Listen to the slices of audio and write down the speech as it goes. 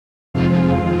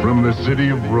the City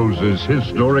of Roses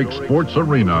historic sports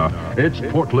arena, it's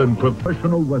Portland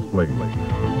Professional Wrestling.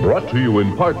 Brought to you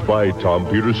in part by Tom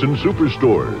Peterson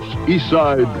Superstores, East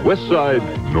Side, West Side,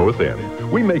 North End.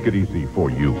 We make it easy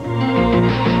for you.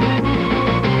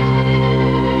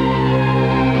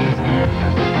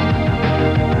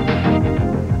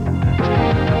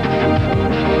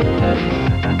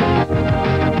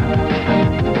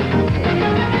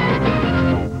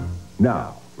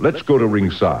 Now, let's go to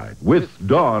ringside with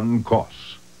Don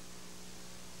Coss.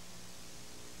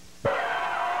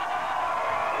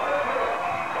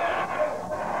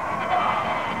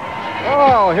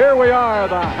 Oh, here we are,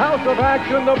 the House of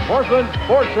Action, the Portland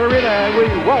Sports Arena, and we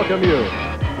welcome you.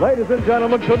 Ladies and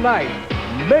gentlemen, tonight,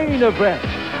 main event.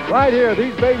 Right here,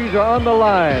 these babies are on the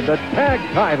line. The tag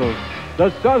titles,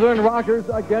 the Southern Rockers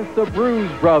against the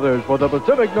Bruise Brothers for the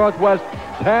Pacific Northwest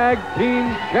Tag Team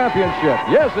Championship.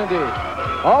 Yes, indeed.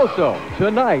 Also,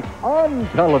 tonight on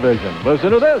television,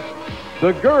 listen to this.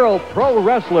 The girl pro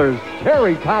wrestlers,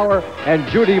 Terry Power and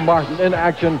Judy Martin in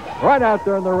action right out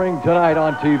there in the ring tonight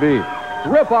on TV.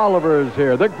 Rip Oliver is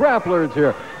here. The Grappler is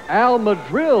here. Al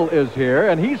Madrill is here,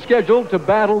 and he's scheduled to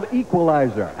battle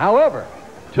Equalizer. However,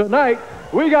 tonight,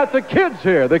 we got the kids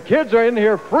here. The kids are in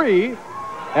here free.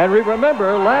 And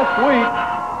remember, last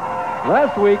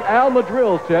week, Al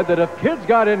Madrill said that if kids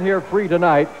got in here free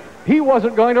tonight, he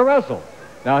wasn't going to wrestle.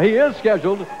 Now, he is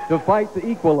scheduled to fight the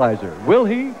Equalizer. Will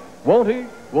he? Won't he?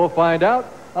 We'll find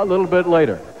out a little bit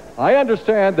later. I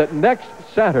understand that next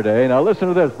Saturday, now listen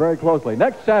to this very closely,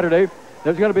 next Saturday,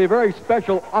 there's going to be a very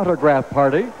special autograph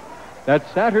party. That's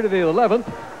Saturday the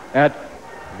 11th at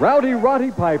Rowdy Roddy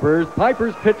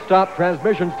Piper's Pit Stop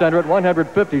Transmission Center at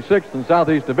 156th and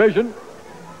Southeast Division.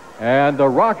 And the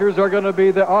Rockers are going to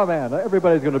be there. Oh, man,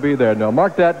 everybody's going to be there. Now,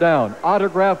 mark that down.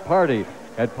 Autograph party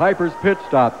at Piper's Pit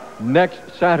Stop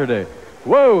next Saturday.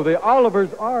 Whoa, the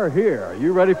Olivers are here. Are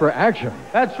you ready for action?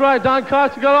 That's right, Don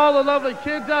Coss. You got all the lovely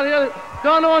kids out here.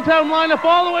 Don wants to have them lined up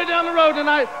all the way down the road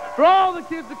tonight for all the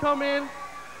kids to come in.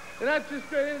 And that's just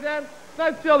great. It's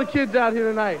nice to see all the kids out here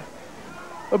tonight.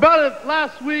 About it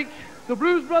last week, the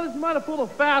Bruise Brothers might have pulled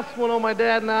a fast one on my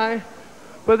dad and I.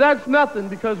 But that's nothing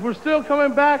because we're still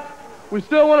coming back. We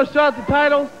still want to shot the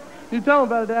titles. You tell them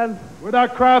about it, Dad. We're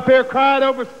not crying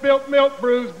over spilt milk,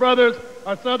 Bruise Brothers,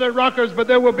 our Southern Rockers, but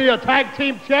there will be a tag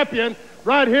team champion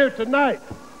right here tonight.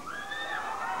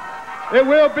 It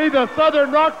will be the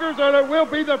Southern Rockers or it will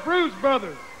be the Bruise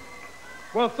Brothers.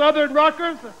 Well, Southern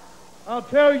Rockers, I'll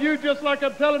tell you just like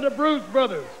I'm telling the Bruise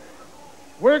Brothers.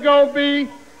 We're going to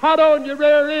be hot on your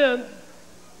rear end,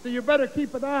 so you better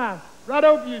keep an eye right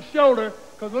over your shoulder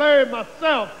because Larry and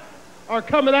myself are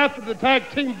coming after the tag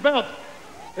team belts.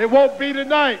 It won't be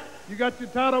tonight. You got your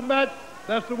title match.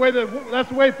 That's the way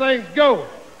things go.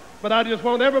 But I just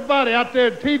want everybody out there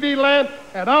in TV land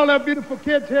and all our beautiful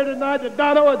kids here tonight that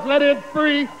Dono has let in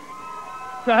free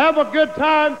to have a good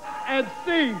time and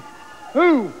see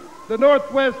who the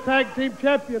Northwest Tag Team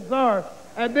Champions are.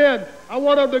 And then I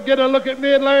want them to get a look at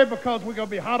me and Larry because we're going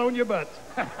to be hot on your butts.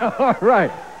 All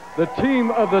right. The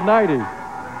team of the 90s.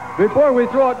 Before we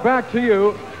throw it back to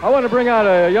you, I want to bring out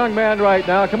a young man right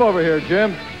now. Come over here,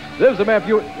 Jim. This is a man.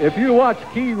 If you watch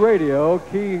Key Radio,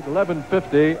 Key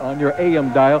 1150 on your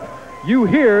AM dial, you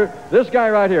hear this guy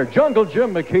right here, Jungle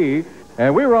Jim McKee.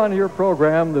 And we were on your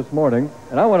program this morning,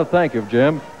 and I want to thank you,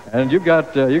 Jim. And you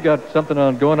got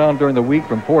something going on during the week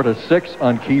from 4 to 6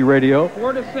 on Key Radio.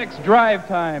 4 to 6 drive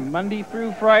time, Monday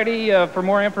through Friday. For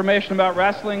more information about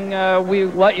wrestling, we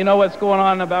let you know what's going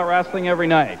on about wrestling every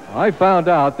night. I found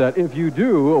out that if you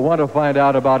do want to find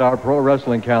out about our pro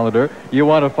wrestling calendar, you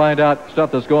want to find out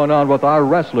stuff that's going on with our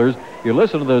wrestlers, you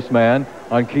listen to this man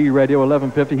on Key Radio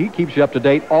 1150. He keeps you up to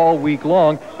date all week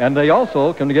long, and they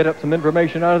also can get some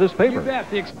information out of this paper. You bet,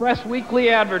 the Express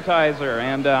Weekly Advertiser,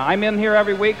 and I'm in here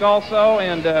every week also,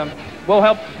 and we'll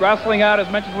help wrestling out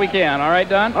as much as we can. All right,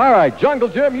 Don? All right, Jungle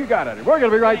Jim, you got it. We're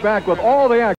going to be right back with all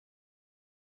the action.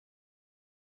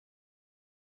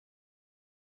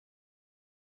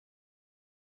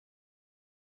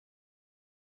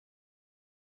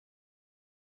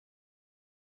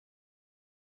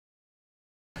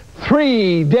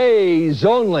 Three days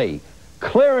only.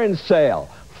 Clearance sale.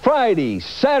 Friday,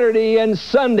 Saturday, and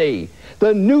Sunday.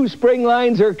 The new spring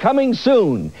lines are coming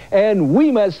soon, and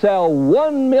we must sell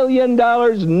 $1 million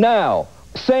now.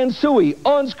 Sansui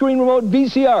on-screen remote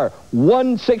VCR,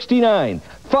 $169.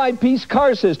 5-piece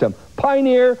car system,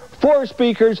 Pioneer, 4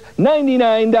 speakers,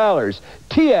 $99.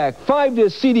 TIAC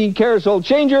 5-disc CD carousel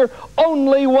changer,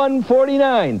 only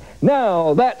 $149.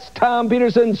 Now that's Tom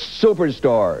Peterson's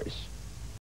Superstores.